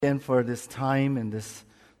And for this time and this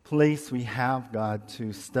place we have, God,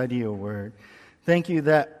 to study your word. Thank you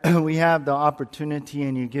that we have the opportunity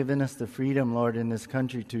and you've given us the freedom, Lord, in this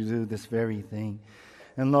country to do this very thing.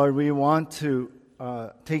 And Lord, we want to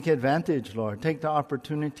take advantage, Lord, take the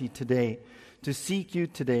opportunity today to seek you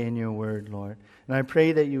today in your word, Lord. And I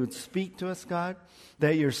pray that you would speak to us, God,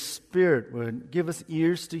 that your Spirit would give us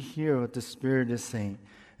ears to hear what the Spirit is saying.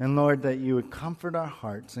 And Lord, that you would comfort our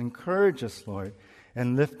hearts, encourage us, Lord,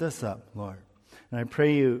 and lift us up, Lord. And I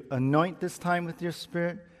pray you anoint this time with your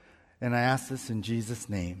Spirit, and I ask this in Jesus'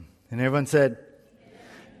 name. And everyone said,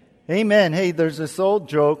 Amen. Hey, there's this old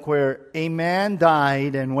joke where a man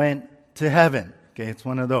died and went to heaven. Okay, it's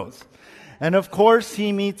one of those. And of course,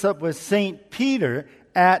 he meets up with St. Peter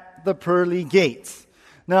at the pearly gates.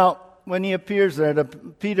 Now, when he appears there,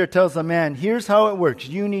 Peter tells the man, here's how it works.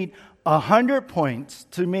 You need 100 points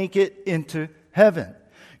to make it into heaven.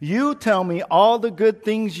 You tell me all the good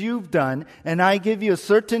things you've done, and I give you a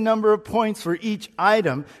certain number of points for each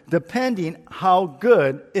item, depending how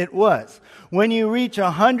good it was. When you reach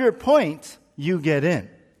 100 points, you get in.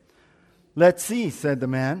 Let's see, said the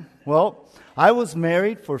man. Well, I was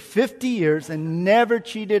married for 50 years and never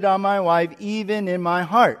cheated on my wife, even in my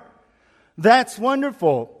heart. That's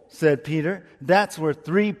wonderful, said Peter. That's worth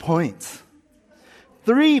 3 points.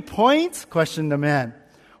 3 points? Questioned the man.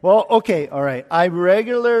 Well, okay, all right. I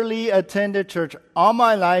regularly attended church all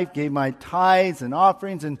my life, gave my tithes and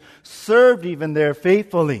offerings, and served even there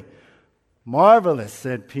faithfully. Marvelous,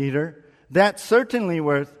 said Peter. That's certainly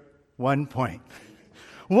worth 1 point.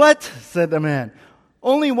 What? Said the man.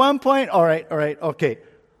 Only 1 point? All right, okay.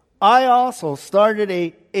 I also started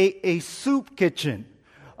a soup kitchen.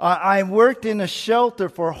 I worked in a shelter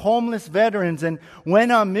for homeless veterans and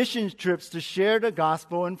went on mission trips to share the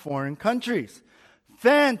gospel in foreign countries.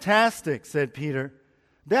 Fantastic, said Peter.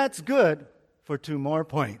 That's good for 2 more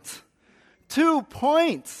points. 2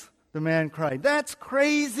 points, the man cried. That's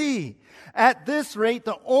crazy. At this rate,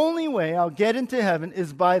 the only way I'll get into heaven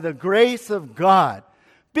is by the grace of God.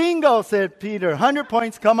 Bingo, said Peter. 100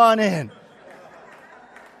 points, come on in.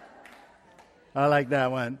 I like that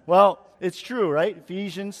one. Well, it's true, right?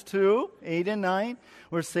 Ephesians 2, 8 and 9.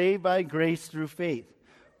 We're saved by grace through faith.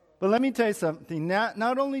 But let me tell you something.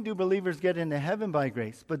 Not only do believers get into heaven by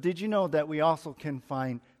grace, but did you know that we also can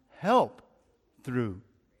find help through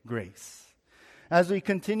grace? As we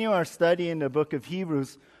continue our study in the book of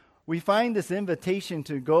Hebrews, we find this invitation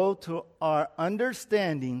to go to our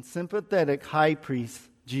understanding, sympathetic high priest,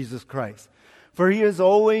 Jesus Christ. For he is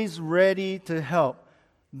always ready to help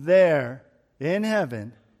there in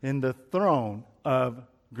heaven in the throne of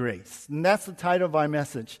grace. And that's the title of our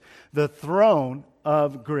message, The Throne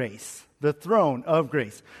of Grace. The Throne of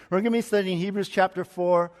Grace. We're going to be studying Hebrews chapter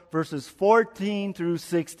 4, verses 14 through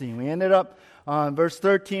 16. We ended up on verse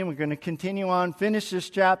 13. We're going to continue on, finish this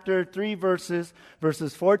chapter, 3 verses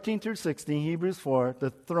 14 through 16, Hebrews 4,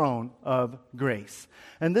 the throne of grace.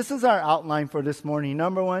 And this is our outline for this morning.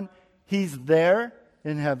 Number 1, he's there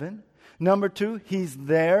in heaven. Number 2, he's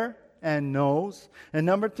there and knows. And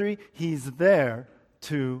number 3, he's there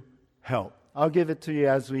to help. I'll give it to you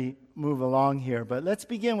as we move along here. But let's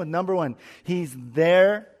begin with number 1. He's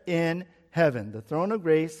there in heaven. The throne of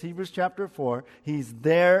grace, Hebrews chapter 4. He's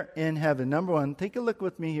there in heaven. Number 1, take a look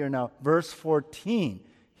with me here now. Verse 14.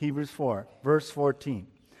 Hebrews 4, verse 14.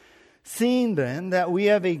 Seeing then that we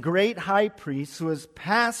have a great high priest who has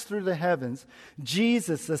passed through the heavens,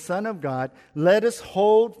 Jesus, the Son of God, let us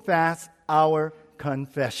hold fast our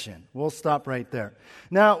confession. We'll stop right there.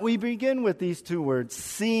 Now, we begin with these 2 words,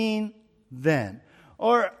 seeing then.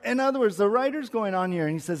 Or, in other words, the writer's going on here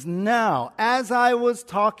and he says, now, as I was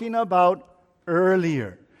talking about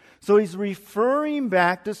earlier. So he's referring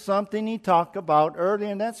back to something he talked about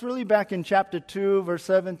earlier, and that's really back in chapter 2, verse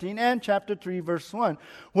 17, and chapter 3, verse 1,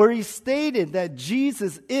 where he stated that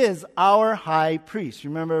Jesus is our high priest.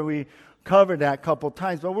 Remember, we covered that a couple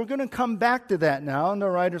times, but we're going to come back to that now. And the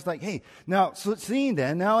writer's like, hey, now, so seeing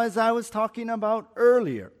then, now as I was talking about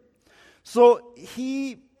earlier. So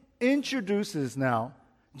he introduces now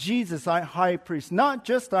Jesus, our high priest, not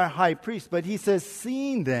just our high priest, but he says,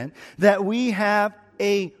 seeing then that we have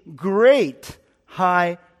a great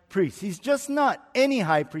high priest. He's just not any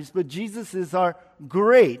high priest, but Jesus is our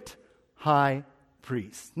great high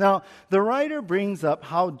priest. Now, the writer brings up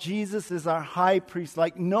how Jesus is our high priest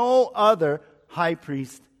like no other high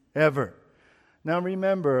priest ever. Now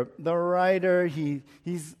remember, the writer, he's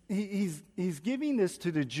giving this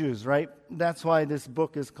to the Jews, right? That's why this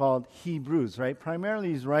book is called Hebrews, right? Primarily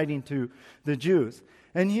he's writing to the Jews.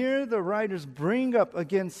 And here the writers bring up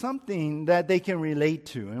again something that they can relate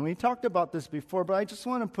to. And we talked about this before, but I just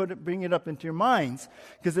want to bring it up into your minds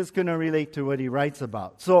because it's going to relate to what he writes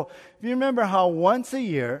about. So if you remember how once a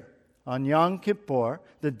year on Yom Kippur,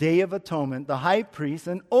 the Day of Atonement, the high priest,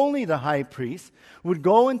 and only the high priest, would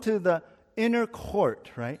go into the inner court,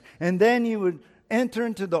 right? And then he would enter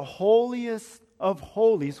into the holiest of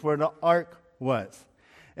holies where the ark was.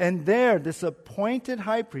 And there, this appointed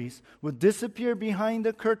high priest would disappear behind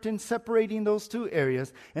the curtain separating those two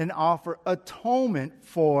areas and offer atonement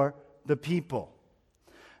for the people.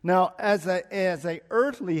 Now, as a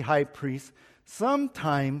earthly high priest,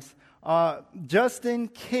 sometimes, just in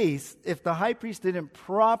case, if the high priest didn't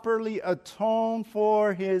properly atone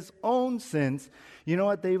for his own sins, you know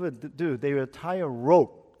what they would do? They would tie a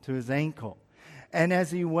rope to his ankle. And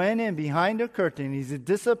as he went in behind the curtain, as he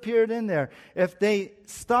disappeared in there, if they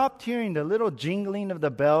stopped hearing the little jingling of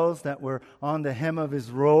the bells that were on the hem of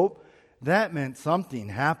his robe, that meant something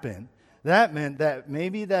happened. That meant that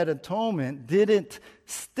maybe that atonement didn't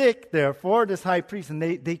stick there for this high priest, and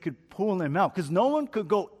they could pull him out. Because no one could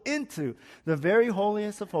go into the very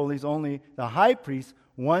holiest of holies, only the high priest,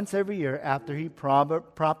 once every year after he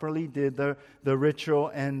properly did the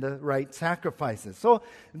ritual and the right sacrifices. So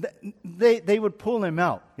they would pull him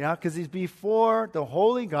out, because he's before the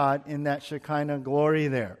holy God in that Shekinah glory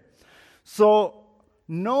there. So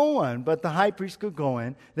no one but the high priest could go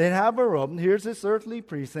in. They'd have a robe. And here's this earthly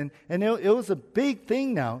priest. And it was a big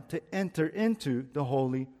thing now to enter into the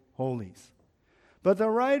holy holies. But the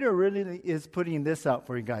writer really is putting this out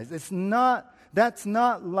for you guys. It's not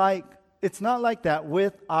like that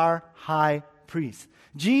with our high priest.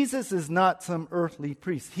 Jesus is not some earthly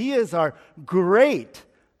priest. He is our great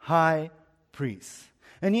high priest.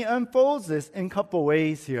 And he unfolds this in a couple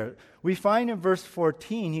ways here. We find in verse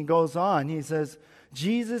 14, he goes on, he says,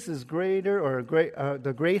 Jesus is greater, or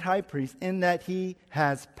the great high priest, in that he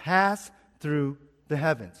has passed through the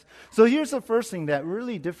heavens. So here's the first thing that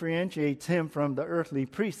really differentiates him from the earthly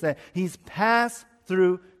priest, that he's passed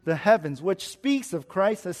through the heavens, which speaks of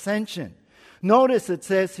Christ's ascension. Notice it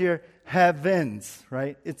says here, heavens,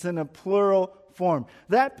 right? It's in a plural form.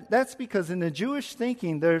 That's because in the Jewish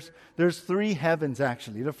thinking, there's three heavens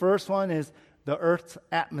actually. The first one is the earth's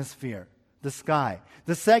atmosphere, the sky.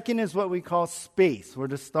 The second is what we call space, where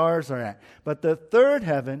the stars are at. But the third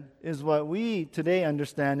heaven is what we today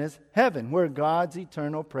understand as heaven, where God's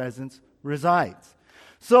eternal presence resides.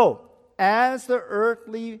 So, as the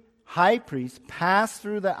earthly high priest passed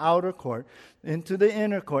through the outer court into the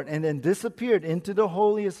inner court and then disappeared into the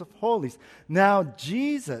holiest of holies, now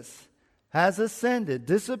Jesus has ascended,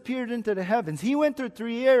 disappeared into the heavens. He went through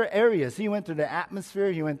three areas. He went through the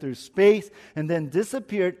atmosphere, he went through space, and then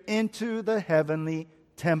disappeared into the heavenly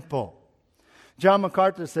temple. John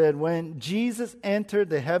MacArthur said, when Jesus entered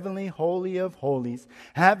the heavenly holy of holies,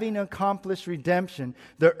 having accomplished redemption,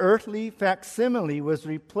 the earthly facsimile was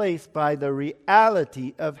replaced by the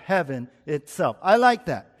reality of heaven itself. I like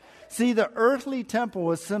that. See, the earthly temple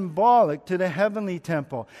was symbolic to the heavenly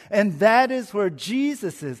temple. And that is where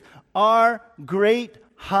Jesus is, our great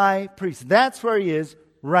high priest. That's where he is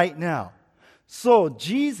right now. So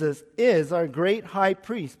Jesus is our great high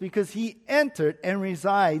priest because he entered and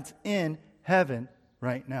resides in heaven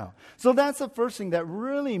right now. So that's the first thing that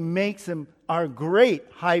really makes him our great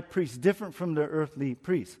high priest, different from the earthly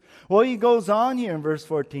priest. Well, he goes on here in verse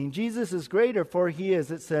 14. Jesus is greater, for he is,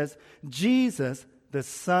 it says, Jesus, the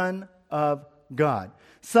Son of God.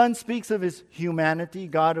 Son speaks of his humanity.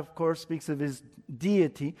 God, of course, speaks of his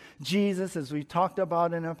deity. Jesus, as we talked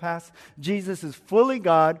about in the past, Jesus is fully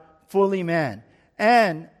God, fully man.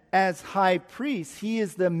 And as high priest, he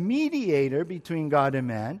is the mediator between God and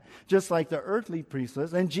man, just like the earthly priest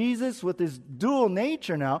was. And Jesus, with his dual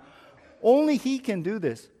nature now, only he can do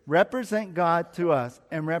this. Represent God to us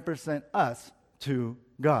and represent us to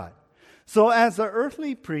God. So as the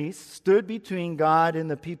earthly priest stood between God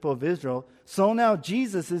and the people of Israel, so now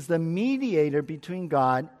Jesus is the mediator between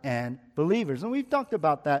God and believers. And we've talked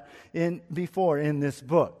about that before in this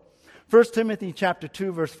book. 1 Timothy chapter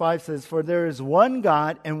 2 verse 5 says, for there is one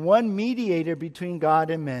God and one mediator between God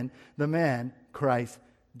and men, the man Christ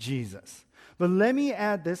Jesus. But let me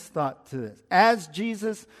add this thought to this. As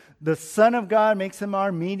Jesus, the Son of God, makes him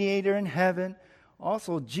our mediator in heaven,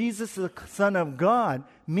 also Jesus, the Son of God,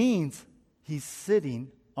 means he's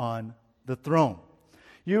sitting on the throne.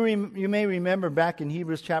 You may remember back in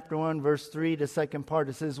Hebrews chapter 1, verse 3, the second part,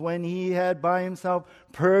 it says, when he had by himself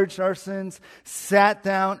purged our sins, sat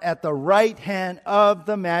down at the right hand of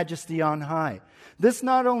the majesty on high. This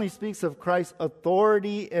not only speaks of Christ's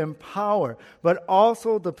authority and power, but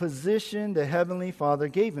also the position the Heavenly Father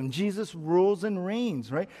gave him. Jesus rules and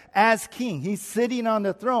reigns, right? As king. He's sitting on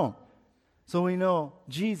the throne. So we know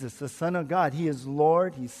Jesus, the Son of God, he is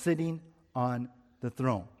Lord. He's sitting on the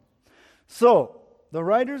throne. So the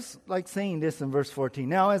writers like saying this in verse 14.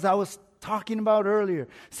 Now, as I was talking about earlier,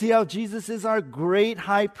 see how Jesus is our great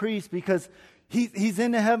high priest because He's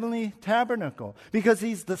in the heavenly tabernacle because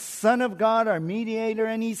he's the Son of God, our mediator,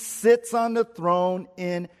 and he sits on the throne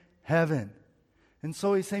in heaven. And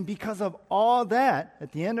so he's saying, because of all that,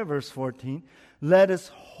 at the end of verse 14, let us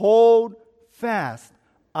hold fast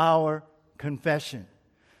our confession.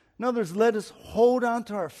 In other words, let us hold on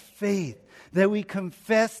to our faith that we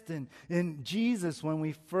confessed in Jesus when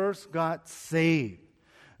we first got saved.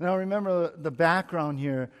 Now remember the background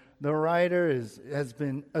here. The writer has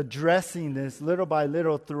been addressing this little by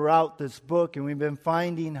little throughout this book, and we've been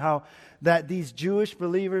finding how that these Jewish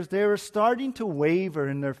believers, they were starting to waver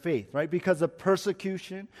in their faith, right? Because of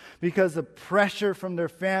persecution, because of pressure from their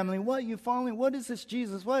family. What, you following? What is this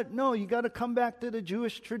Jesus? What? No, you got to come back to the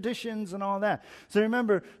Jewish traditions and all that. So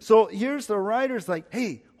remember, so here's the writer's like,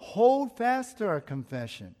 hey, hold fast to our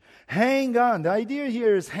confession. Hang on. The idea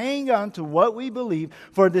here is hang on to what we believe,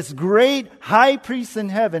 for this great high priest in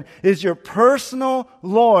heaven is your personal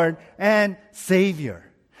Lord and Savior.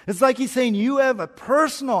 It's like he's saying you have a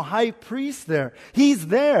personal high priest there. He's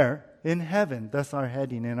there in heaven. That's our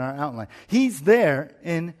heading in our outline. He's there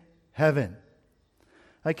in heaven.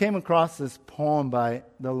 I came across this poem by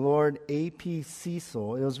the Lord A.P.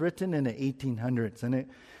 Cecil. It was written in the 1800s,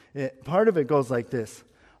 and part of it goes like this.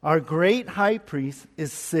 Our great high priest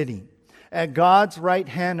is sitting at God's right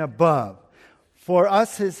hand above, for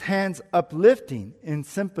us his hands uplifting in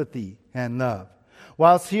sympathy and love.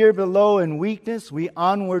 Whilst here below in weakness we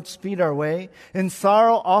onward speed our way, in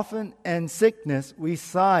sorrow often and sickness we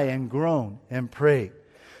sigh and groan and pray.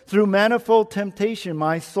 Through manifold temptation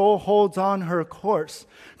my soul holds on her course.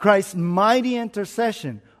 Christ's mighty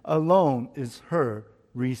intercession alone is her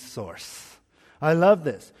resource. I love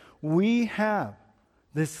this. We have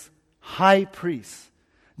this high priest,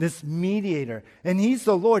 this mediator, and he's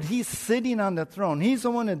the Lord. He's sitting on the throne. He's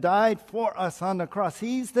the one who died for us on the cross.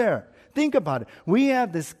 He's there. Think about it. We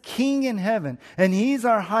have this king in heaven, and he's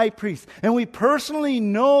our high priest. And we personally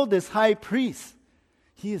know this high priest.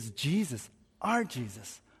 He is Jesus,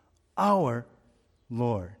 our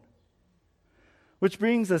Lord. Which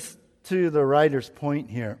brings us to the writer's point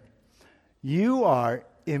here. You are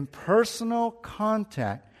in personal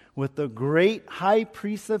contact with the great high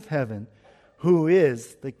priest of heaven, who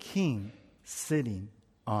is the king sitting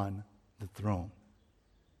on the throne.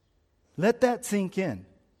 Let that sink in.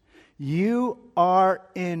 You are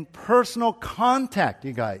in personal contact,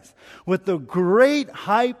 you guys, with the great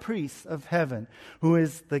high priest of heaven, who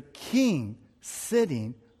is the king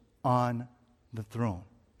sitting on the throne.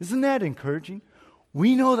 Isn't that encouraging?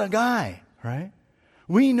 We know the guy, right?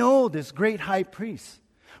 We know this great high priest.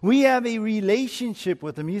 We have a relationship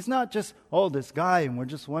with him. He's not just, this guy, and we're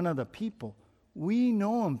just one of the people. We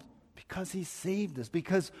know him because he saved us,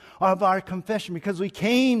 because of our confession, because we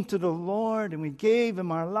came to the Lord and we gave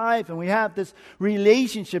him our life, and we have this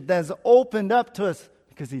relationship that's opened up to us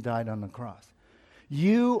because he died on the cross.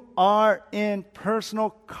 You are in personal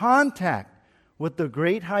contact with the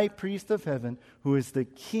great high priest of heaven, who is the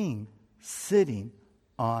king sitting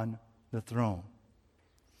on the throne.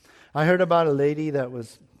 I heard about a lady that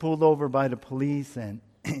was pulled over by the police, and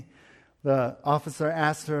the officer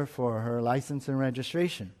asked her for her license and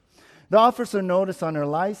registration. The officer noticed on her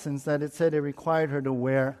license that it said it required her to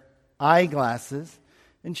wear eyeglasses,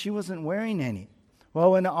 and she wasn't wearing any.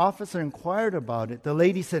 Well, when the officer inquired about it, the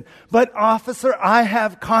lady said, "But officer, I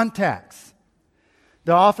have contacts."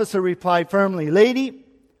 The officer replied firmly, "Lady,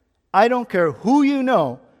 I don't care who you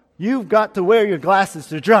know, you've got to wear your glasses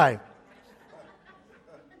to drive."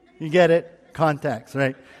 You get it? Contacts,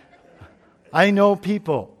 right? I know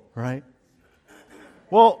people, right?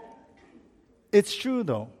 Well, it's true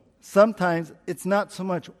though. Sometimes it's not so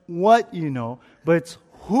much what you know, but it's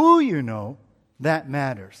who you know that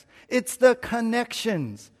matters. It's the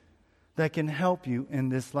connections that can help you in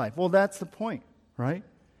this life. Well, that's the point, right?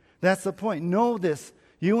 That's the point. Know this.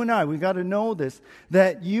 You and I, we got to know this,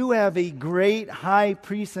 that you have a great high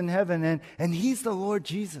priest in heaven, and he's the Lord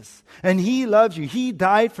Jesus. And he loves you. He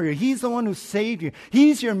died for you. He's the one who saved you.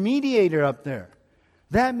 He's your mediator up there.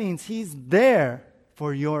 That means he's there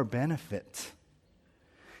for your benefit.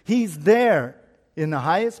 He's there in the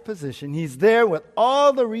highest position. He's there with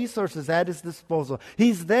all the resources at his disposal.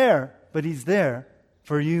 He's there, but he's there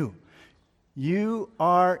for you. You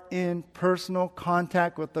are in personal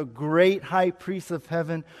contact with the great high priest of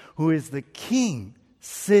heaven, who is the king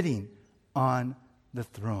sitting on the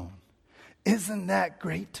throne. Isn't that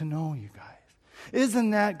great to know, you guys?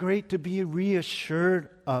 Isn't that great to be reassured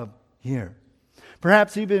of here?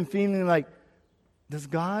 Perhaps you've been feeling like, does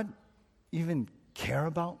God even care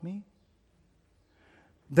about me?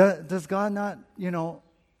 Does God not,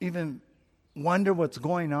 even wonder what's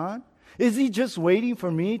going on? Is he just waiting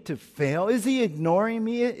for me to fail? Is he ignoring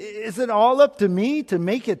me? Is it all up to me to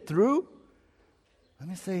make it through? Let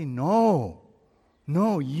me say, no.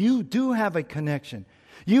 No, you do have a connection.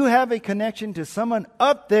 You have a connection to someone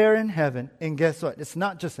up there in heaven. And guess what? It's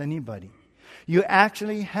not just anybody. You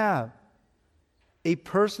actually have a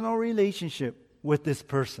personal relationship with this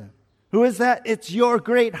person. Who is that? It's your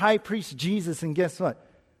great high priest, Jesus. And guess what?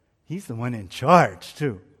 He's the one in charge,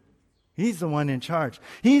 too. He's the one in charge.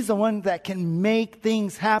 He's the one that can make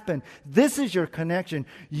things happen. This is your connection.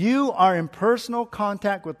 You are in personal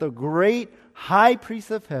contact with the great high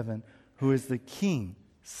priest of heaven, who is the king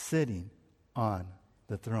sitting on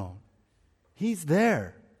the throne. He's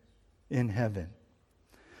there in heaven.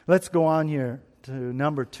 Let's go on here to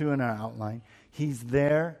number 2 in our outline. He's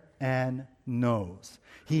there and knows.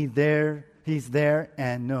 He's there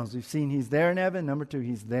and knows. We've seen he's there in heaven. Number 2,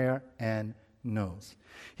 he's there and knows.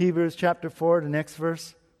 Hebrews chapter 4, the next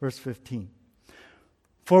verse, verse 15.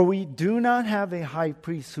 For we do not have a high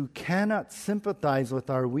priest who cannot sympathize with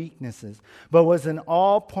our weaknesses, but was in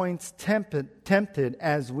all points tempted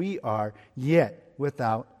as we are, yet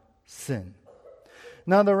without sin.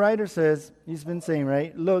 Now the writer says, he's been saying,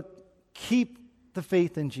 right, look, keep the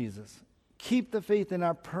faith in Jesus. Keep the faith in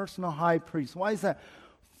our personal high priest. Why is that?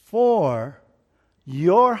 For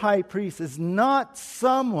your high priest is not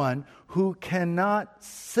someone who cannot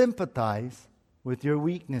sympathize with your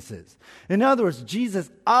weaknesses. In other words, Jesus,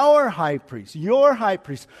 our high priest, your high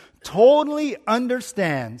priest, totally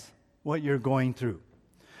understands what you're going through.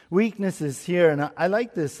 Weaknesses here, and I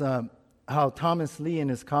like this, how Thomas Lee in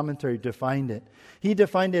his commentary defined it. He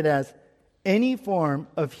defined it as any form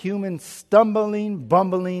of human stumbling,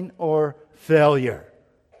 bumbling, or failure.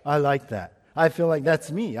 I like that. I feel like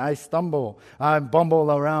that's me. I stumble, I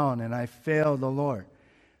bumble around, and I fail the Lord.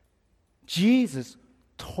 Jesus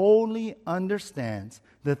totally understands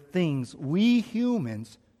the things we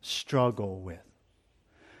humans struggle with.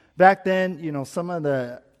 Back then, some of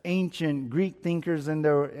the ancient Greek thinkers in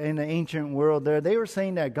the ancient world they were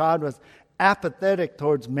saying that God was apathetic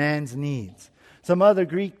towards man's needs. Some other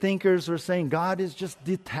Greek thinkers were saying God is just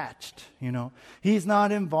detached, He's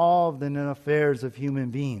not involved in the affairs of human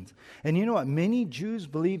beings. And you know what? Many Jews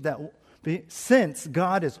believe that since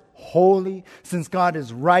God is holy, since God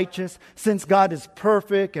is righteous, since God is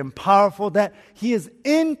perfect and powerful, that He is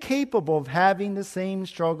incapable of having the same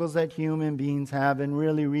struggles that human beings have and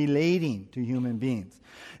really relating to human beings.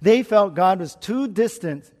 They felt God was too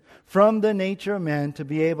distant from the nature of man to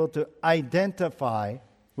be able to identify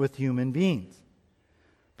with human beings.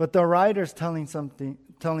 But the writer's telling us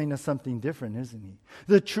something different, isn't he?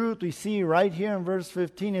 The truth we see right here in verse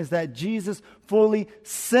 15 is that Jesus fully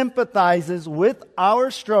sympathizes with our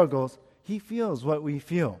struggles. He feels what we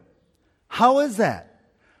feel. How is that?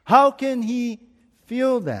 How can he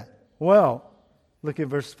feel that? Well, look at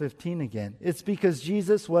verse 15 again. It's because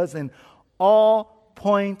Jesus was in all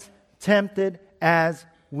points tempted as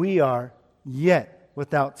we are, yet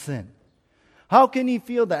without sin. How can he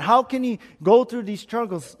feel that? How can he go through these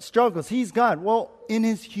struggles? He's God. Well, in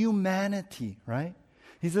his humanity, right?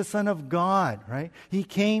 He's the Son of God, right? He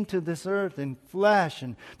came to this earth in flesh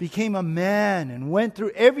and became a man and went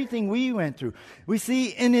through everything we went through. We see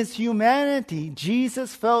in his humanity,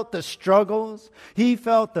 Jesus felt the struggles. He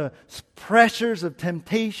felt the pressures of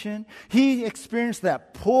temptation. He experienced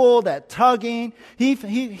that pull, that tugging. He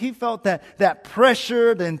felt that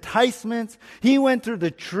pressure, the enticements. He went through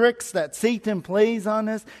the tricks that Satan plays on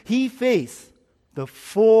us. He faced the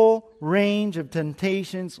full range of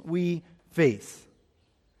temptations we face.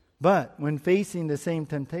 But when facing the same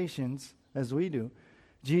temptations as we do,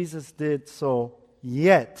 Jesus did so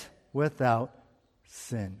yet without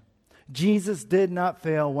sin. Jesus did not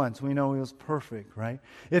fail once. We know he was perfect, right?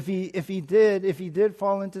 If he did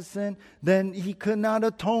fall into sin, then he could not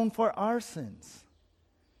atone for our sins.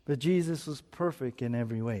 But Jesus was perfect in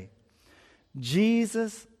every way.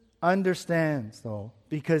 Jesus understands, though,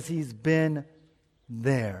 because he's been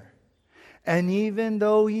there. And even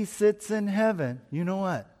though he sits in heaven, you know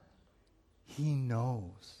what? He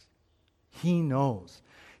knows. He knows.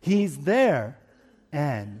 He's there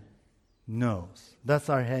and knows. That's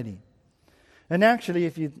our heading. And actually,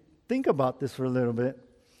 if you think about this for a little bit,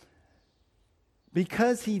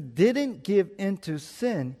 Because he didn't give into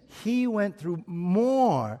sin, he went through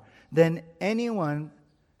more than anyone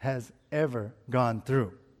has ever gone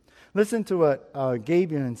through. Listen to what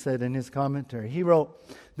Gabriel said in his commentary. He wrote,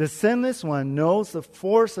 "The sinless one knows the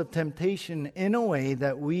force of temptation in a way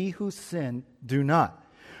that we who sin do not.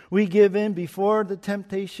 We give in before the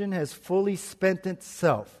temptation has fully spent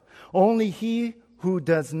itself. Only he who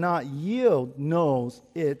does not yield knows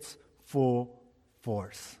its full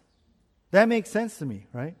force." That makes sense to me,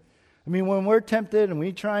 right? I mean, when we're tempted and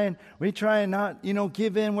we try and not,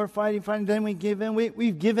 give in, we're fighting, then we give in.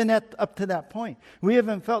 We've given up to that point. We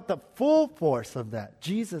haven't felt the full force of that.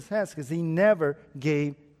 Jesus has, because he never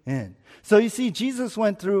gave in. So you see, Jesus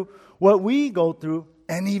went through what we go through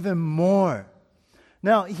and even more.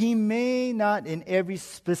 Now, he may not in every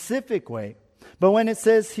specific way, but when it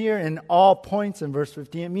says here in all points in verse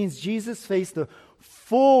 15, it means Jesus faced the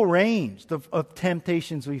full range of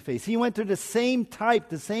temptations we face. He went through the same type,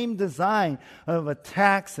 the same design of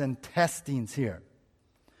attacks and testings here.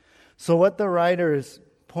 So what the writer is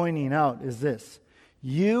pointing out is this: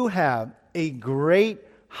 you have a great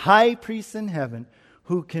high priest in heaven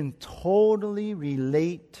who can totally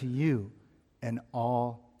relate to you and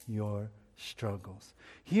all your struggles.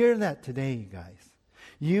 Hear that today, you guys.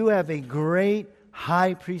 You have a great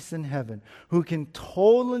high priest in heaven who can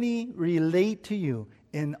totally relate to you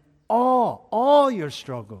in all your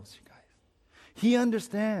struggles, you guys. He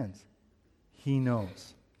understands. He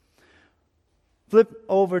knows. Flip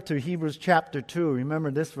over to Hebrews chapter 2.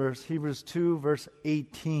 Remember this verse, Hebrews 2, verse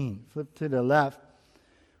 18. Flip to the left,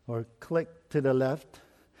 or click to the left,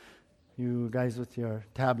 you guys with your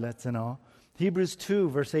tablets and all. Hebrews 2,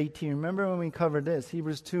 verse 18. Remember when we covered this?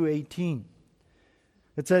 Hebrews 2, 18.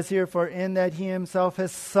 It says here, "For in that he himself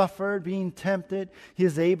has suffered being tempted, he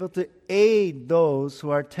is able to aid those who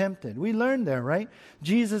are tempted." We learned there, right?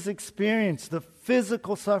 Jesus experienced the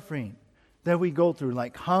physical suffering that we go through,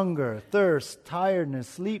 like hunger, thirst, tiredness,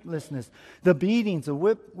 sleeplessness, the beatings, the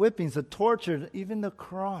whippings, the torture, even the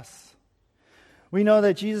cross. We know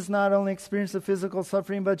that Jesus not only experienced the physical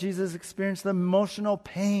suffering, but Jesus experienced the emotional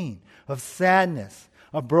pain of sadness,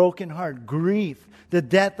 a broken heart, grief, the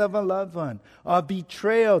death of a loved one, a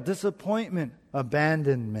betrayal, disappointment,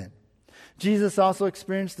 abandonment. Jesus also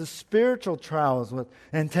experienced the spiritual trials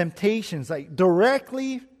and temptations, like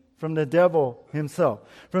directly from the devil himself.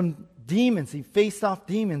 From demons, he faced off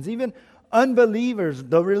demons, even unbelievers,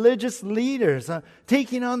 the religious leaders,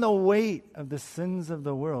 taking on the weight of the sins of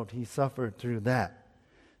the world. He suffered through that.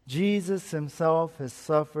 Jesus himself has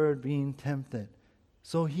suffered being tempted.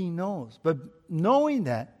 So he knows. But knowing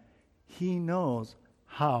that, he knows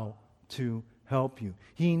how to help you.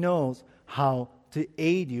 He knows how to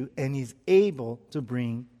aid you, and he's able to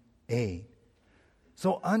bring aid.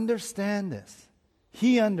 So understand this.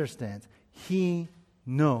 He understands. He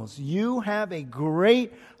knows. You have a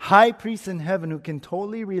great high priest in heaven who can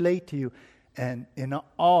totally relate to you and in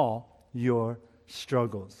all your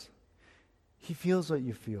struggles. He feels what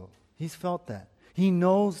you feel. He's felt that. He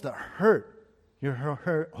knows the hurt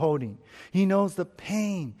you're holding. He knows the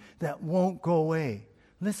pain that won't go away.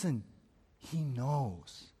 Listen, he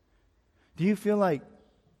knows. Do you feel like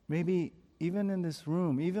maybe even in this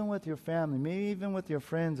room, even with your family, maybe even with your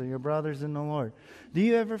friends or your brothers in the Lord, do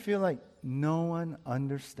you ever feel like no one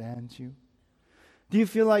understands you? Do you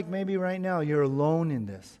feel like maybe right now you're alone in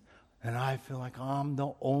this, and I feel like I'm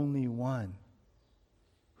the only one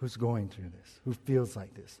who's going through this, who feels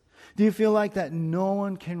like this? Do you feel like that no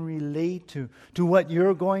one can relate to what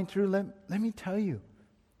you're going through? Let me tell you,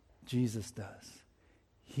 Jesus does.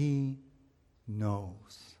 He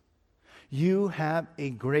knows. You have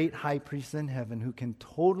a great high priest in heaven who can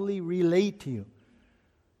totally relate to you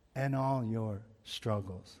and all your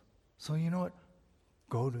struggles. So you know what?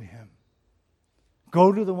 Go to him.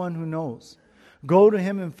 Go to the one who knows. Go to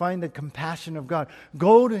him and find the compassion of God.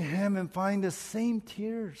 Go to him and find the same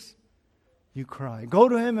tears you cry. Go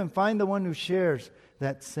to him and find the one who shares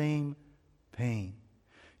that same pain.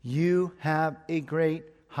 You have a great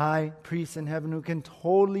high priest in heaven who can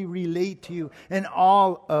totally relate to you and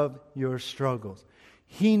all of your struggles.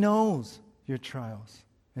 He knows your trials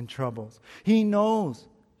and troubles. He knows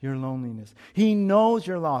your loneliness. He knows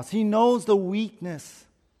your loss. He knows the weakness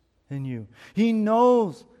in you. He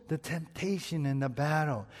knows the temptation and the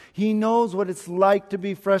battle. He knows what it's like to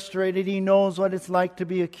be frustrated. He knows what it's like to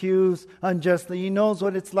be accused unjustly. He knows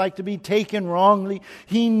what it's like to be taken wrongly.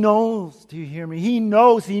 He knows. Do you hear me? He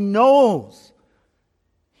knows. He knows.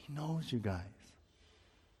 He knows, you guys.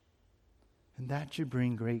 And that should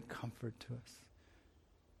bring great comfort to us.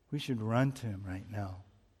 We should run to him right now.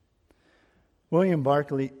 William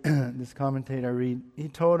Barclay, this commentator I read, he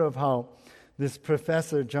told of how this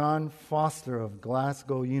professor, John Foster of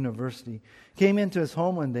Glasgow University, came into his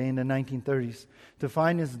home one day in the 1930s to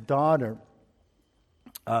find his daughter.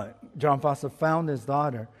 John Foster found his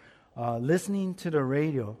daughter listening to the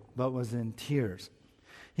radio, but was in tears.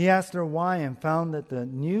 He asked her why and found that the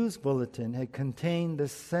news bulletin had contained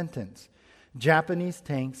this sentence: Japanese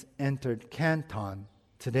tanks entered Canton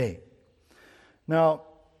today. Now,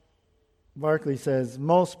 Barclay says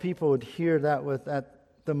most people would hear that with at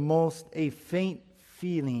the most a faint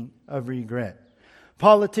feeling of regret.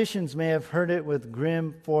 Politicians may have heard it with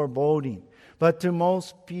grim foreboding, but to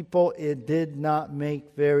most people it did not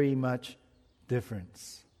make very much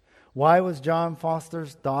difference. Why was John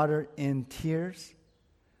Foster's daughter in tears?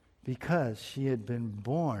 Because she had been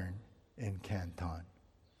born in Canton.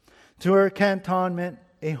 To her, Canton meant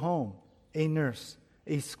a home, a nurse,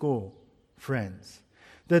 a school, friends.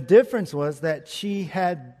 The difference was that she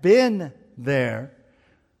had been there.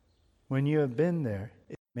 When you have been there,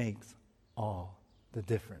 it makes all the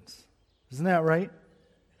difference. Isn't that right?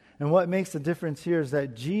 And what makes the difference here is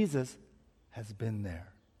that Jesus has been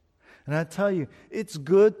there. And I tell you, it's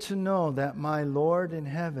good to know that my Lord in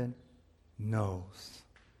heaven knows.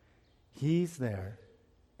 He's there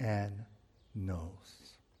and knows.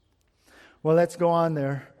 Well, let's go on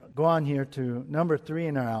here to number 3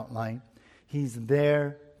 in our outline. He's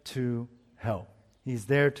there to help. He's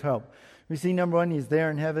there to help. We see number 1, He's there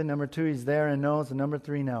in heaven. Number 2, He's there and knows. And number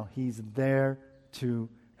 3 now, He's there to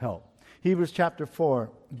help. Hebrews chapter 4,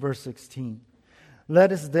 verse 16.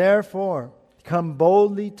 Let us therefore come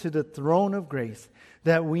boldly to the throne of grace,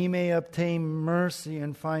 that we may obtain mercy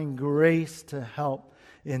and find grace to help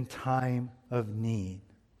in time of need.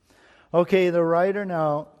 Okay, the writer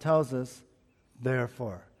now tells us,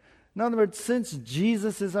 therefore. In other words, since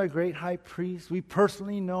Jesus is our great high priest, we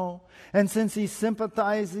personally know, and since He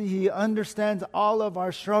sympathizes, He understands all of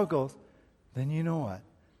our struggles, then you know what?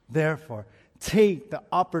 Therefore, take the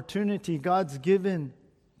opportunity God's given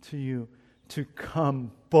to you to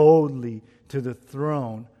come boldly to the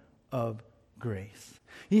throne of grace.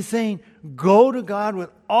 He's saying, go to God with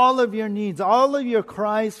all of your needs, all of your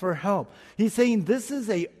cries for help. He's saying this is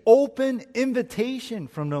an open invitation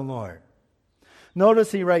from the Lord.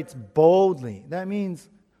 Notice he writes boldly. That means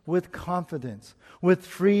with confidence, with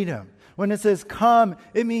freedom. When it says come,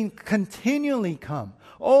 it means continually come,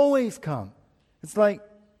 always come. It's like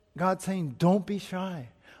God saying, don't be shy.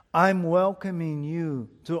 I'm welcoming you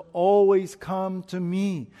to always come to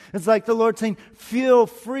me. It's like the Lord saying, feel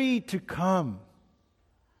free to come.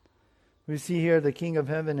 We see here the King of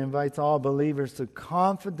Heaven invites all believers to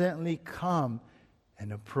confidently come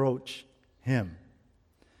and approach Him.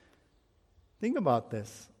 Think about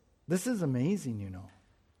this. This is amazing, you know.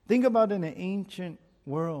 Think about in the ancient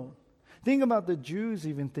world. Think about the Jews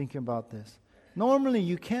even thinking about this. Normally,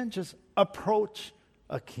 you can't just approach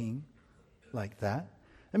a king like that.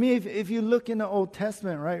 I mean, if you look in the Old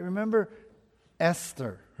Testament, right? Remember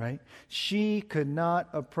Esther, right? She could not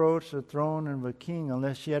approach the throne of a king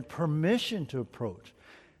unless she had permission to approach.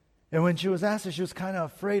 And when she was asked, she was kind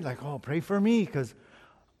of afraid, like, oh, pray for me because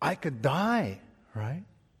I could die, right?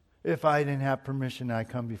 If I didn't have permission, I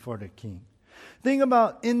come before the king. Think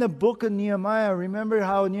about in the book of Nehemiah, remember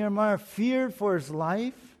how Nehemiah feared for his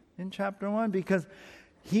life in chapter 1? Because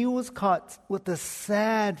he was caught with a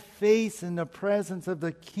sad face in the presence of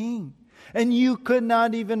the king. And you could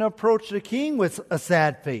not even approach the king with a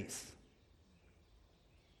sad face.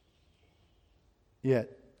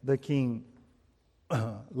 Yet the king,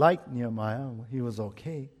 like Nehemiah, he was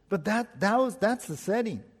okay. But that's the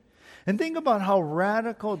setting. And think about how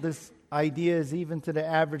radical this idea is even to the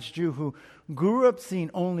average Jew who grew up seeing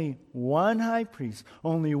only one high priest,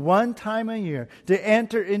 only one time a year, to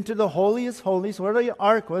enter into the holiest holies, where the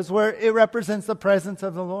ark was, where it represents the presence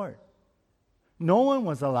of the Lord. No one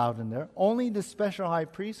was allowed in there. Only the special high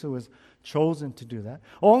priest who was chosen to do that.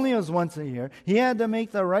 Only it was once a year. He had to make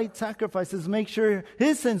the right sacrifices, make sure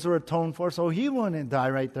his sins were atoned for, so he wouldn't die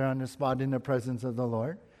right there on the spot in the presence of the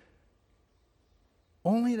Lord.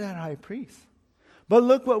 Only that high priest. But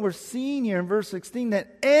look what we're seeing here in verse 16,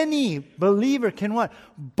 that any believer can what?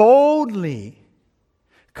 Boldly,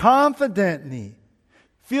 confidently,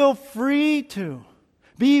 feel free to,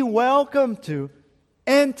 be welcome to,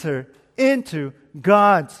 enter into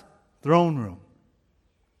God's throne room.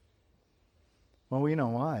 Well, we know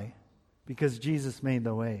why. Because Jesus made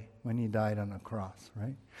the way when He died on the cross,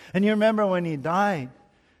 right? And you remember when He died,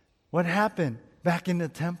 what happened back in the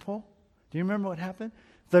temple? Do you remember what happened?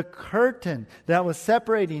 The curtain that was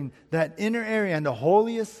separating that inner area and the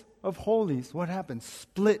holiest of holies, what happened?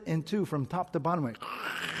 Split in two from top to bottom. Went,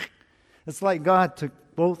 it's like God took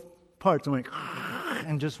both parts and went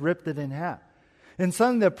and just ripped it in half. And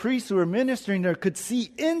suddenly the priests who were ministering there could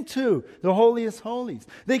see into the holiest holies.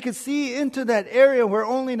 They could see into that area where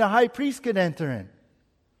only the high priest could enter in.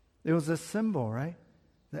 It was a symbol, right?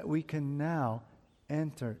 That we can now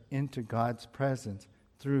enter into God's presence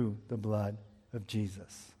through the blood of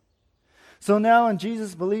Jesus. So now in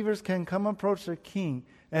Jesus, believers can come approach their King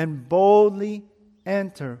and boldly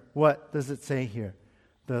enter, what does it say here?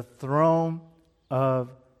 The throne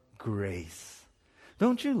of grace.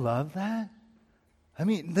 Don't you love that? I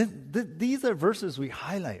mean, these are verses we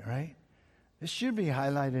highlight, right? This should be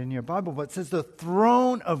highlighted in your Bible, but it says the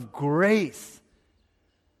throne of grace.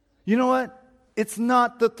 You know what? It's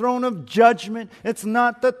not the throne of judgment. It's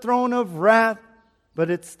not the throne of wrath, but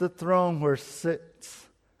it's the throne where sits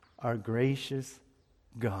our gracious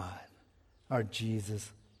God, our Jesus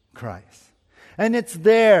Christ. And it's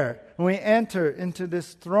there, when we enter into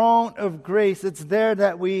this throne of grace, it's there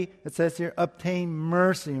that we, it says here, obtain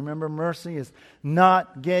mercy. Remember, mercy is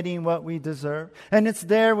not getting what we deserve. And it's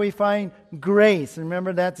there we find grace.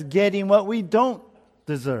 Remember, that's getting what we don't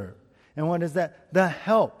deserve. And what is that? The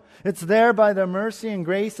help. It's there by the mercy and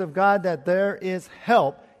grace of God that there is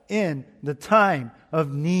help in the time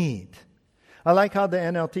of need. I like how the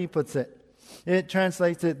NLT puts it. It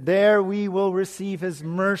translates it, there we will receive His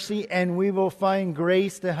mercy and we will find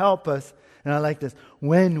grace to help us. And I like this,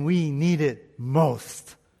 when we need it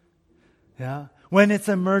most. Yeah? When it's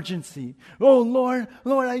emergency. Oh, Lord,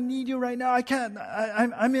 I need you right now. I can't.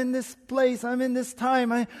 I'm in this place. I'm in this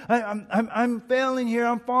time. I'm failing here.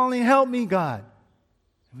 I'm falling. Help me, God.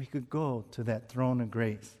 And we could go to that throne of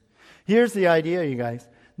grace. Here's the idea, you guys.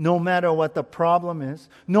 No matter what the problem is,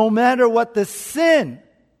 no matter what the sin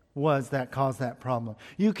was that caused that problem,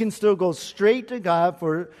 you can still go straight to God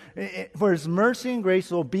for His mercy and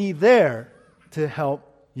grace will be there to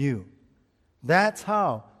help you. That's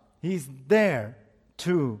how He's there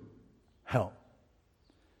to help.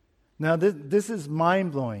 Now, this is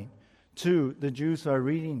mind-blowing to the Jews who are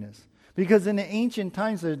reading this. Because in the ancient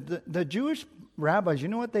times, the Jewish rabbis, you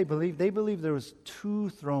know what they believed? They believed there was 2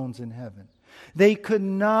 thrones in heaven. They could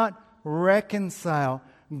not reconcile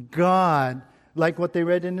God, like what they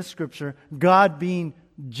read in the Scripture, God being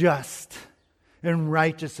just and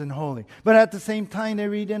righteous and holy. But at the same time, they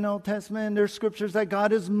read in the Old Testament and their Scriptures that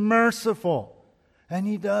God is merciful. And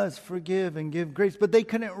He does forgive and give grace. But they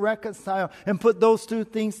couldn't reconcile and put those 2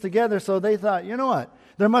 things together. So they thought, you know what?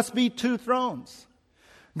 There must be 2 thrones.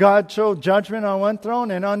 God showed judgment on one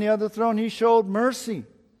throne, and on the other throne He showed mercy.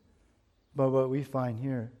 But what we find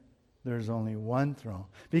here, there's only one throne.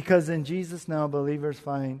 Because in Jesus now, believers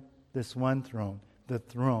find this one throne, the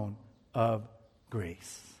throne of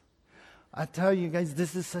grace. I tell you guys,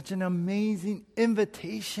 this is such an amazing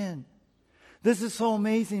invitation. This is so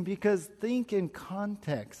amazing because think in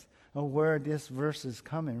context of where this verse is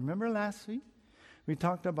coming. Remember last week? We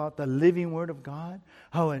talked about the living Word of God,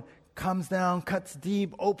 how it comes down, cuts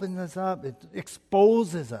deep, opens us up. It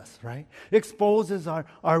exposes us, right? Exposes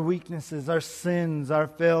our weaknesses, our sins, our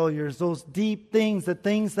failures, those deep things, the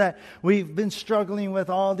things that we've been struggling with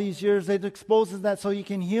all these years. It exposes that so you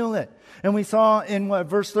can heal it. And we saw in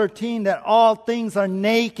verse 13 that all things are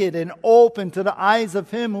naked and open to the eyes of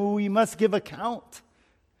Him who we must give account.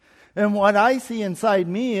 And what I see inside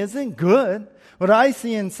me isn't good. What I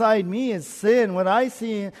see inside me is sin. What I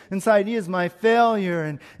see inside me is my failure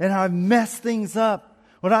and how I've messed things up.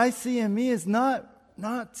 What I see in me is not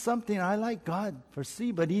something I like God for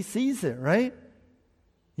see, but He sees it, right?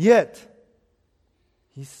 Yet,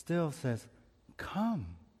 He still says, come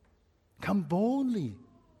boldly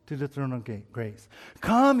to the throne of grace.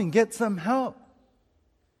 Come and get some help.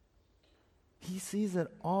 He sees it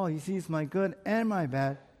all. He sees my good and my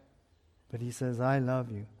bad. But He says, I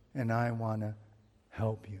love you and I want to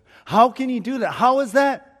help you. How can He do that? How is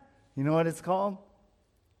that? You know what it's called?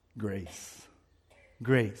 Grace.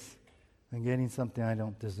 Grace. I'm getting something I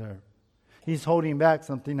don't deserve. He's holding back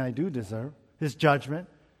something I do deserve. His judgment,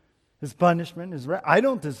 His punishment, His wrath. I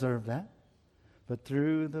don't deserve that. But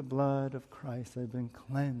through the blood of Christ, I've been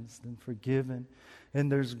cleansed and forgiven. And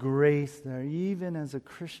there's grace there, even as a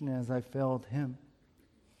Christian, as I failed Him.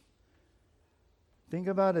 Think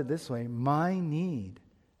about it this way. My need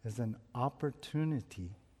is an opportunity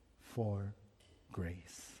for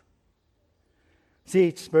grace.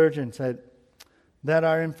 C.H. Spurgeon said that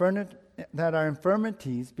our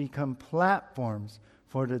infirmities become platforms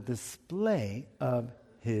for the display of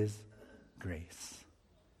His grace.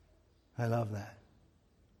 I love that.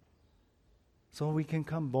 So we can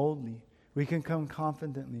come boldly. We can come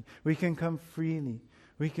confidently. We can come freely.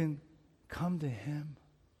 We can come to Him.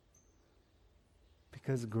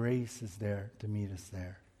 Because grace is there to meet us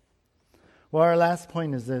there. Well, our last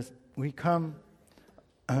point is this. We come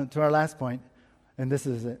to our last point, and this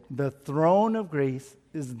is it. The throne of grace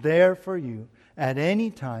is there for you at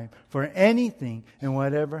any time, for anything and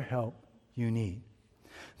whatever help you need.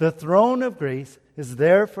 The throne of grace is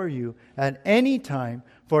there for you at any time,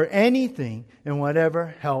 for anything and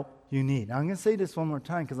whatever help you need. I'm going to say this one more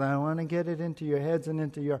time because I want to get it into your heads and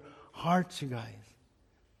into your hearts, you guys.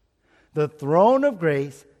 The throne of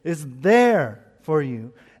grace is there for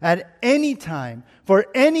you at any time, for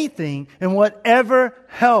anything and whatever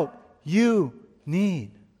help you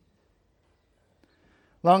need.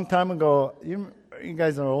 Long time ago, you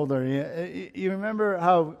guys are older. You remember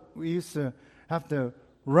how we used to have to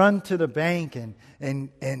run to the bank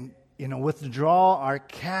and withdraw our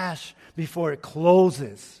cash before it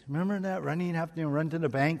closes. Remember that? Have to run to the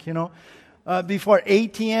bank, before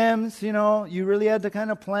ATMs, you really had to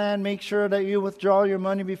kind of plan, make sure that you withdraw your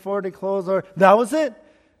money before they close, or that was it.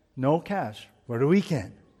 No cash for the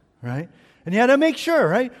weekend, right? And you had to make sure,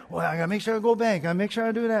 right? Well, I got to make sure I go bank. I got to make sure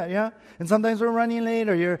I do that, yeah? And sometimes we're running late,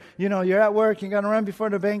 or you're at work, you got to run before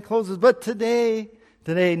the bank closes. But today,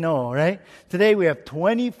 no, right? Today we have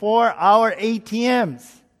 24-hour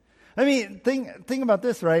ATMs. I mean, think about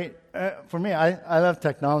this, right? For me, I love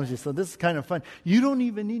technology, so this is kind of fun. You don't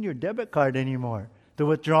even need your debit card anymore to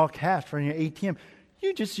withdraw cash from your ATM.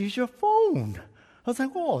 You just use your phone. I was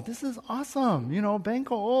like, oh, this is awesome.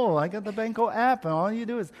 Banco, I got the Banco app, and all you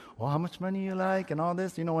do is, how much money you like, and all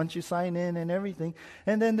this, once you sign in and everything.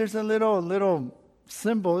 And then there's a little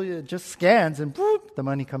symbol, it just scans, and boop, the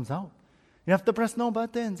money comes out. You have to press no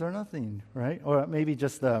buttons or nothing, right? Or maybe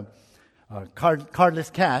just the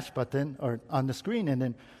cardless cash button or on the screen, and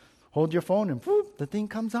then hold your phone, and boop, the thing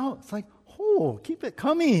comes out. It's like, keep it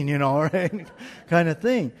coming, right? kind of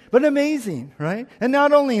thing. But amazing, right? And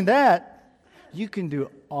not only that, you can do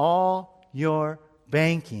all your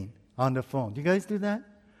banking on the phone. Do you guys do that?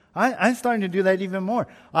 I'm starting to do that even more.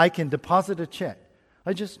 I can deposit a check.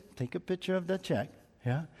 I just take a picture of the check,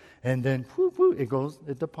 yeah, and then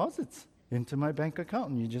it deposits into my bank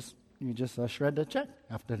account, and you just shred the check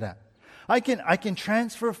after that. I can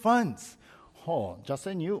transfer funds.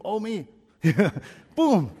 Justin, you owe me.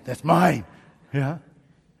 Boom, that's mine. Yeah.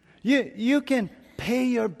 You can pay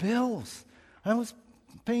your bills. I was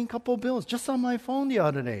paying a couple of bills just on my phone the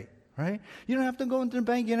other day, right? You don't have to go into the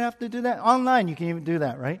bank. You don't have to do that. Online, you can even do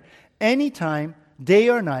that, right? Anytime, day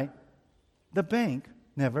or night, the bank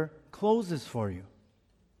never closes for you.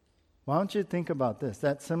 Why don't you think about this?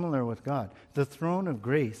 That's similar with God. The throne of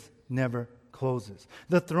grace never closes.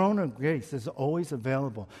 The throne of grace is always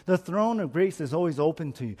available. The throne of grace is always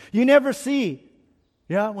open to you. You never see,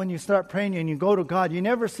 when you start praying and you go to God, you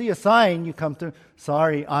never see a sign you come to,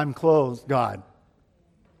 sorry, I'm closed, God.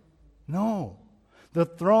 No. The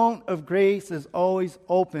throne of grace is always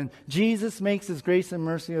open. Jesus makes His grace and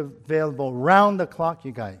mercy available round the clock,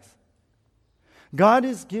 you guys. God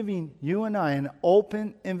is giving you and I an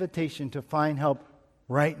open invitation to find help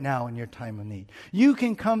right now in your time of need. You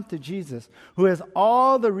can come to Jesus, who has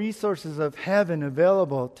all the resources of heaven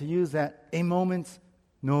available to use at a moment's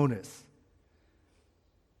notice.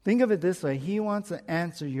 Think of it this way. He wants to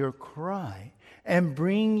answer your cry and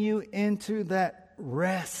bring you into that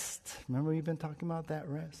rest. Remember, we've been talking about that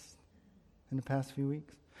rest in the past few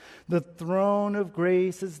weeks. The throne of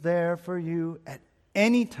grace is there for you at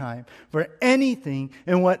any time, for anything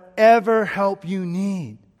and whatever help you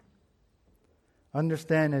need.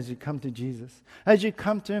 Understand, as you come to Jesus, as you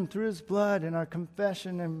come to Him through His blood and our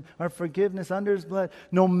confession and our forgiveness under His blood,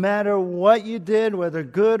 no matter what you did, whether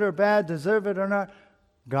good or bad, deserve it or not,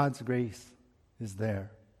 God's grace is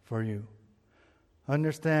there for you.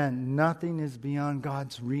 Understand, nothing is beyond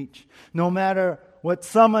God's reach. No matter what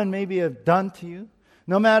someone maybe have done to you,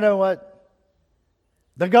 no matter what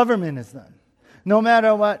the government has done, no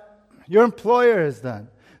matter what your employer has done,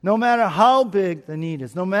 no matter how big the need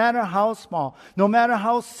is, no matter how small, no matter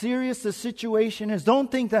how serious the situation is, don't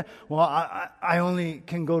think that, I only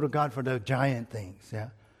can go to God for the giant things. Yeah,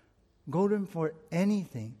 go to Him for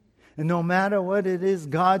anything. And no matter what it is,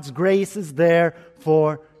 God's grace is there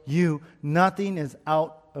for you. Nothing is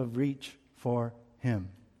out of reach for Him.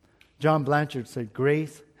 John Blanchard said,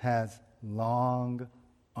 grace has long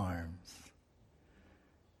arms.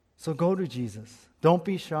 So go to Jesus. Don't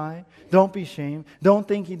be shy. Don't be ashamed. Don't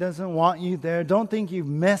think He doesn't want you there. Don't think you've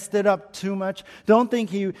messed it up too much. Don't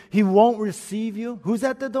think He won't receive you. Who's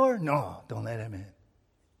at the door? No, don't let Him in.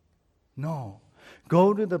 No.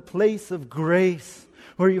 Go to the place of grace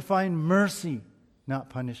where you find mercy,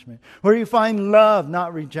 not punishment. Where you find love,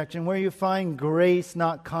 not rejection. Where you find grace,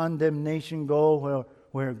 not condemnation. Go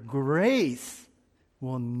where grace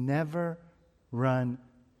will never run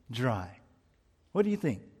dry. What do you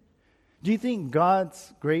think? Do you think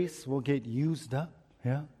God's grace will get used up?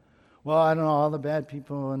 Yeah. Well, I don't know, all the bad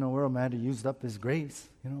people in the world might have used up His grace.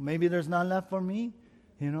 Maybe there's none left for me.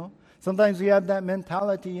 Sometimes we have that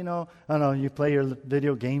mentality, I don't know, you play your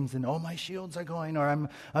video games and, my shields are going, or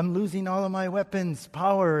I'm losing all of my weapons,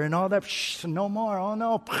 power, and all that. No more. Oh,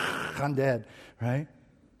 no. I'm dead, right?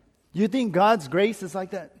 You think God's grace is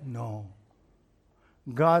like that? No.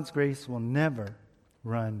 God's grace will never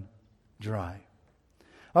run dry.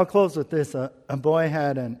 I'll close with this. A boy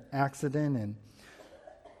had an accident and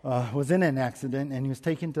was in an accident, and he was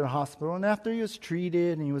taken to the hospital. And after he was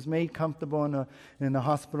treated and he was made comfortable in the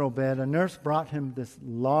hospital bed, a nurse brought him this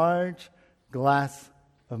large glass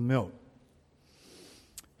of milk.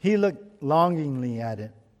 He looked longingly at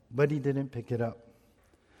it, but he didn't pick it up.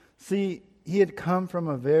 See, he had come from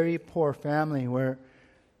a very poor family where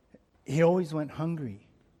he always went hungry.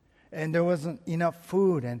 And there wasn't enough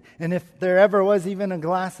food. And if there ever was even a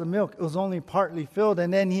glass of milk, it was only partly filled.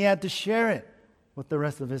 And then he had to share it with the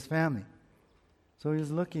rest of his family. So he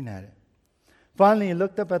was looking at it. Finally, he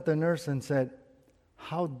looked up at the nurse and said,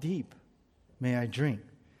 "How deep may I drink?"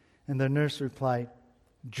 And the nurse replied,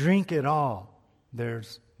 "Drink it all.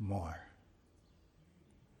 There's more."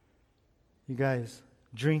 You guys,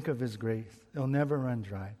 drink of His grace. It'll never run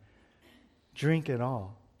dry. Drink it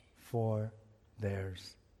all, for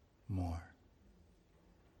there's more.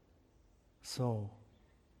 So,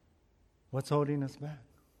 what's holding us back?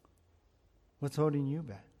 What's holding you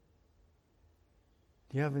back?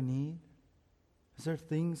 Do you have a need? Is there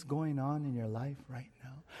things going on in your life right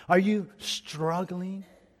now? Are you struggling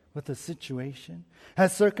with a situation?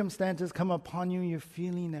 Has circumstances come upon you? You're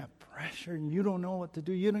feeling that pressure and you don't know what to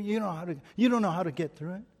do. You don't know how to get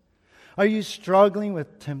through it. Are you struggling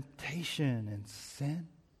with temptation and sin?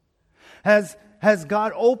 Has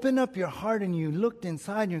God opened up your heart and you looked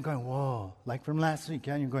inside and you're going, whoa, like from last week,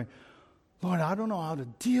 and you're going, Lord, I don't know how to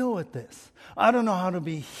deal with this. I don't know how to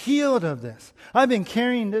be healed of this. I've been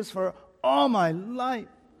carrying this for all my life.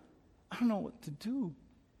 I don't know what to do.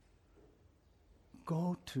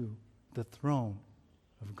 Go to the throne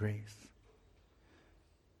of grace.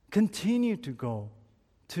 Continue to go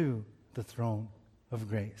to the throne of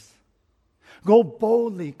grace. Go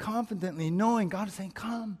boldly, confidently, knowing God is saying,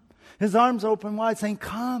 come. His arms open wide, saying,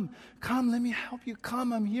 come, let me help you.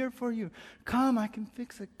 Come, I'm here for you. Come, I can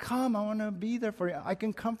fix it. Come, I want to be there for you. I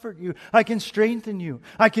can comfort you. I can strengthen you.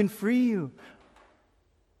 I can free you.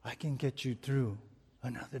 I can get you through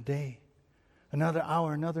another day, another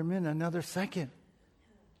hour, another minute, another second.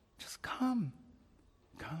 Just come.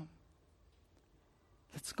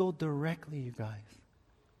 Let's go directly, you guys,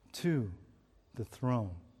 to the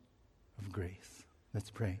throne of grace. Let's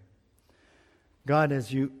pray. God,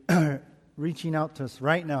 as you are reaching out to us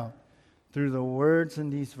right now through the words in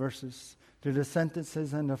these verses, through the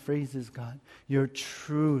sentences and the phrases, God, your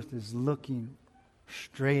truth is looking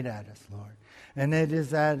straight at us, Lord. And it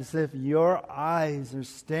is as if your eyes are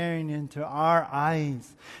staring into our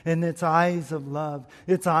eyes, and it's eyes of love,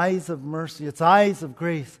 it's eyes of mercy, it's eyes of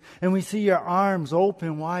grace. And we see your arms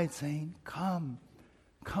open wide saying, come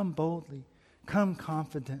boldly, come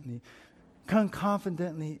confidently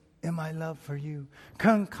in my love for you.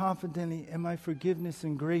 Come confidently in my forgiveness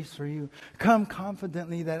and grace for you. Come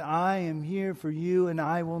confidently that I am here for you and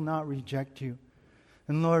I will not reject you.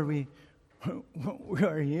 And Lord, we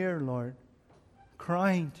are here, Lord,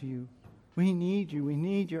 crying to you. We need you. We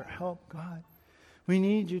need your help, God. We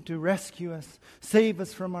need you to rescue us, save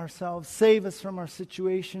us from ourselves, save us from our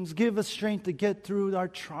situations, give us strength to get through our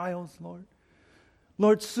trials, Lord.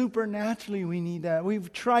 Lord, supernaturally we need that.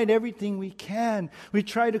 We've tried everything we can. We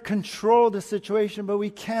try to control the situation, but we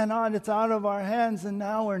cannot. It's out of our hands, and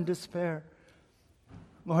now we're in despair.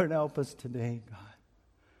 Lord, help us today, God.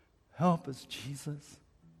 Help us, Jesus.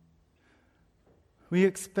 We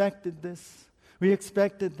expected this. We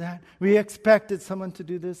expected that. We expected someone to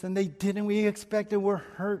do this, and they didn't. We expected we're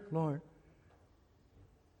hurt, Lord.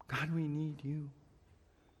 God, we need you.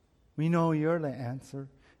 We know you're the answer.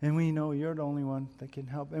 And we know you're the only one that can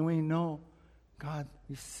help. And we know, God,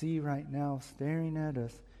 we see right now staring at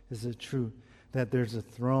us is the truth that there's a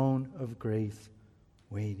throne of grace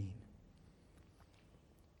waiting.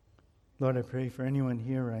 Lord, I pray for anyone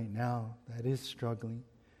here right now that is struggling,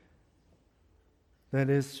 that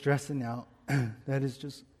is stressing out, that is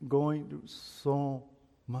just going through so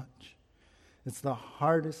much. It's the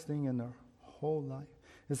hardest thing in their whole life.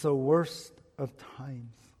 It's the worst of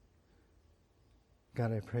times.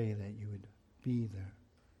 God, I pray that you would be there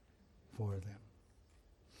for them.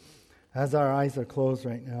 As our eyes are closed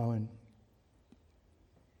right now and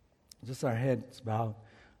just our heads bowed,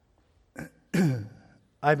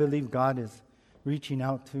 I believe God is reaching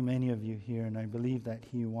out to many of you here, and I believe that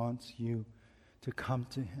He wants you to come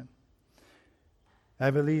to Him. I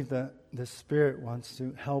believe that the Spirit wants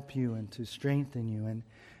to help you and to strengthen you. And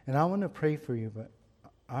I want to pray for you, but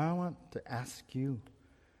I want to ask you,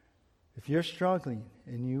 if you're struggling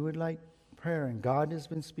and you would like prayer and God has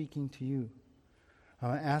been speaking to you,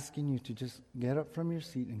 I'm asking you to just get up from your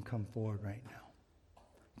seat and come forward right now.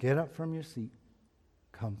 Get up from your seat,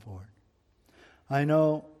 come forward. I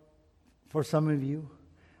know for some of you,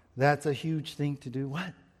 that's a huge thing to do.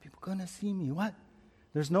 What? People going to see me? What?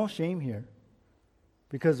 There's no shame here.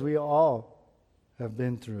 Because we all have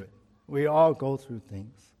been through it. We all go through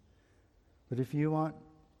things. But if you want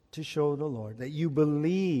to show the Lord that you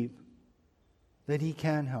believe that He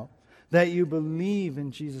can help, that you believe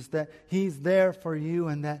in Jesus, that He's there for you,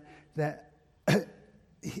 and that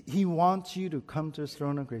He wants you to come to His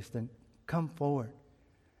throne of grace, then come forward,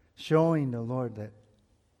 showing the Lord that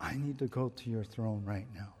I need to go to your throne right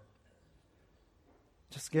now.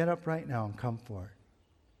 Just get up right now and come forward.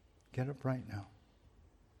 Get up right now.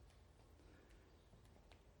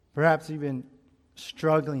 Perhaps you've been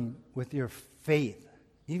struggling with your faith,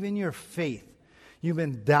 even your faith. You've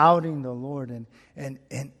been doubting the Lord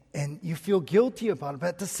and you feel guilty about it, but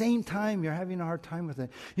at the same time, you're having a hard time with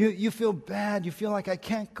it. You feel bad. You feel like I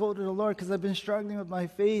can't go to the Lord because I've been struggling with my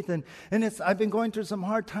faith, and I've been going through some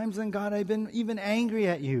hard times, and God, I've been even angry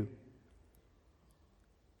at you.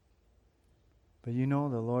 But you know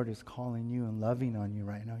the Lord is calling you and loving on you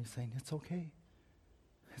right now. He's saying, it's okay.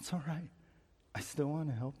 It's all right. I still want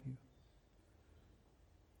to help you.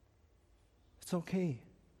 It's okay.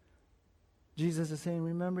 Jesus is saying,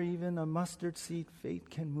 remember, even a mustard seed faith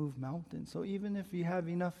can move mountains. So even if you have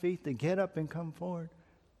enough faith to get up and come forward,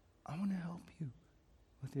 I want to help you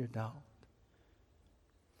with your doubt.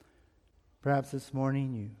 Perhaps this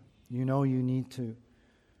morning you know you need to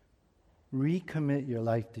recommit your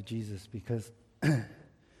life to Jesus, because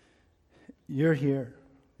you're here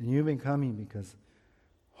and you've been coming because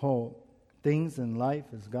things in life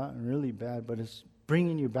has gotten really bad, but it's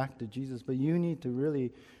bringing you back to Jesus. But you need to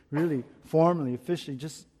really, really formally, officially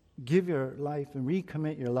just give your life and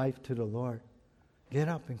recommit your life to the Lord. Get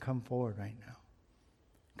up and come forward right now.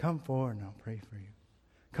 Come forward and I'll pray for you.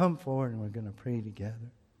 Come forward and we're going to pray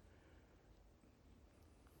together.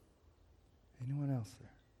 Anyone else there?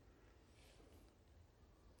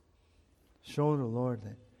 Show the Lord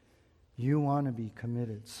that you want to be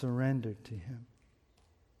committed, surrendered to Him.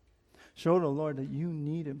 Show the Lord that you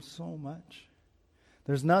need Him so much.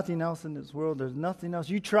 There's nothing else in this world. There's nothing else.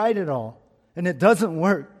 You tried it all, and it doesn't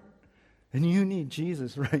work. And you need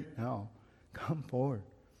Jesus right now. Come forward.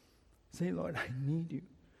 Say, Lord, I need you.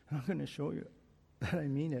 And I'm going to show you that I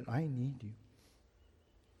mean it. I need you.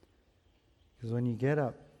 Because when you get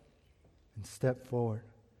up and step forward,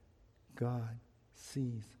 God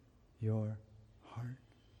sees your heart.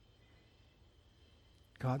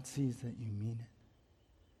 God sees that you mean it.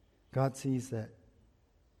 God sees that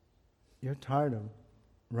you're tired of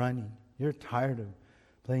running. You're tired of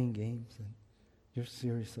playing games, and you're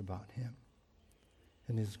serious about Him.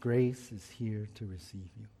 And His grace is here to receive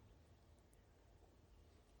you.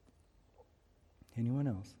 Anyone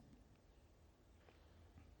else?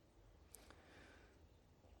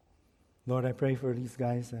 Lord, I pray for these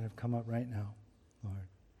guys that have come up right now, Lord.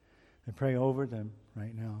 I pray over them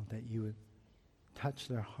right now that you would touch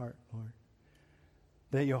their heart, Lord.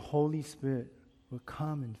 That your Holy Spirit would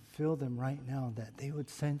come and fill them right now, that they would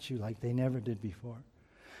sense you like they never did before.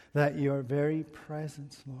 That your very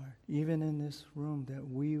presence, Lord, even in this room, that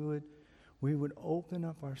we would open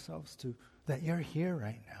up ourselves to, that you're here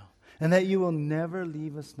right now, and that you will never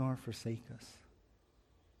leave us nor forsake us.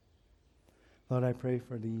 Lord, I pray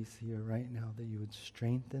for these here right now, that you would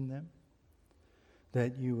strengthen them,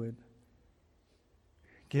 that you would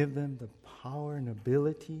give them the power and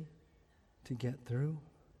ability to get through.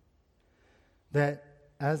 That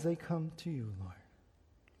as they come to you, Lord,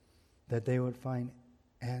 that they would find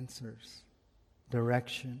answers,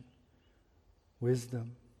 direction,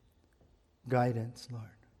 wisdom, guidance, Lord.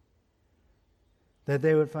 That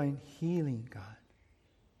they would find healing, God.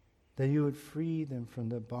 That you would free them from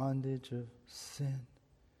the bondage of sin.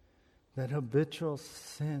 That habitual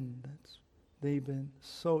sin that they've been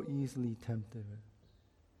so easily tempted with.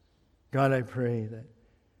 God, I pray that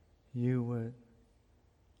you would,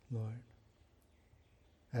 Lord,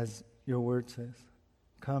 as your word says,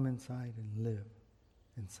 come inside and live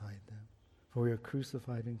inside them. For we are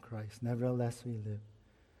crucified in Christ. Nevertheless we live.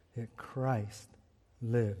 Yet Christ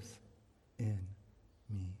lives in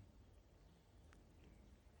me.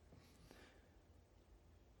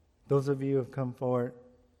 Those of you who have come forward,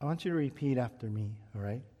 I want you to repeat after me, all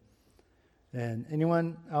right? And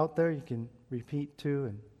anyone out there, you can repeat to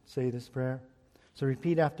and say this prayer. So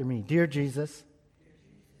repeat after me. Dear Jesus,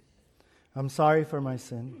 I'm sorry for my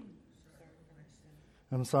sin.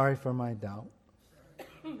 I'm sorry for my doubt.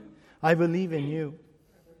 I believe in you,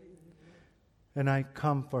 and I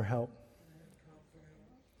come for help.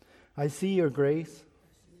 I see your grace.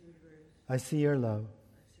 I see your love.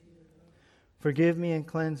 Forgive me and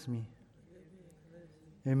cleanse me,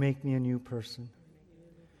 and make me a new person.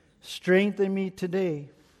 Strengthen me today.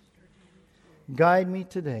 Guide me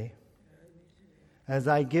today as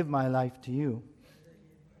I give my life to you.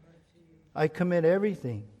 I commit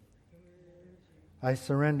everything. I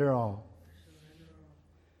surrender all.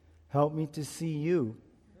 Help me to see you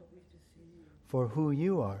for who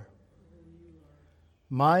you are.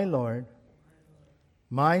 My Lord,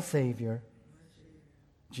 my Savior,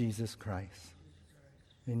 Jesus Christ.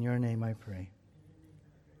 In your name I pray.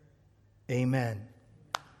 Amen.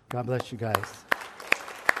 God bless you guys.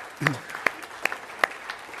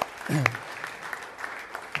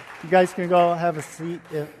 You guys can go have a seat.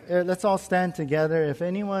 Let's all stand together. If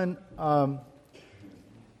anyone,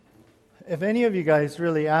 if any of you guys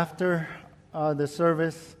really after the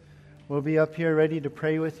service will be up here ready to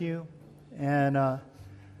pray with you, and I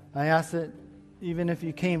ask that even if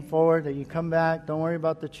you came forward, that you come back. Don't worry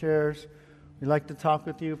about the chairs. We'd like to talk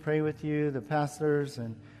with you, pray with you, the pastors,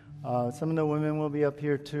 and some of the women will be up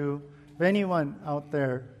here too. If anyone out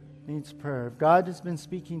there needs prayer, if God has been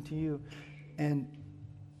speaking to you, and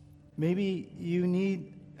maybe you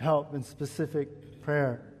need help in specific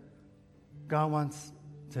prayer, God wants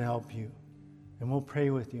to help you. And we'll pray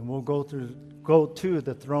with you. And we'll go to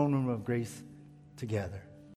the throne room of grace together.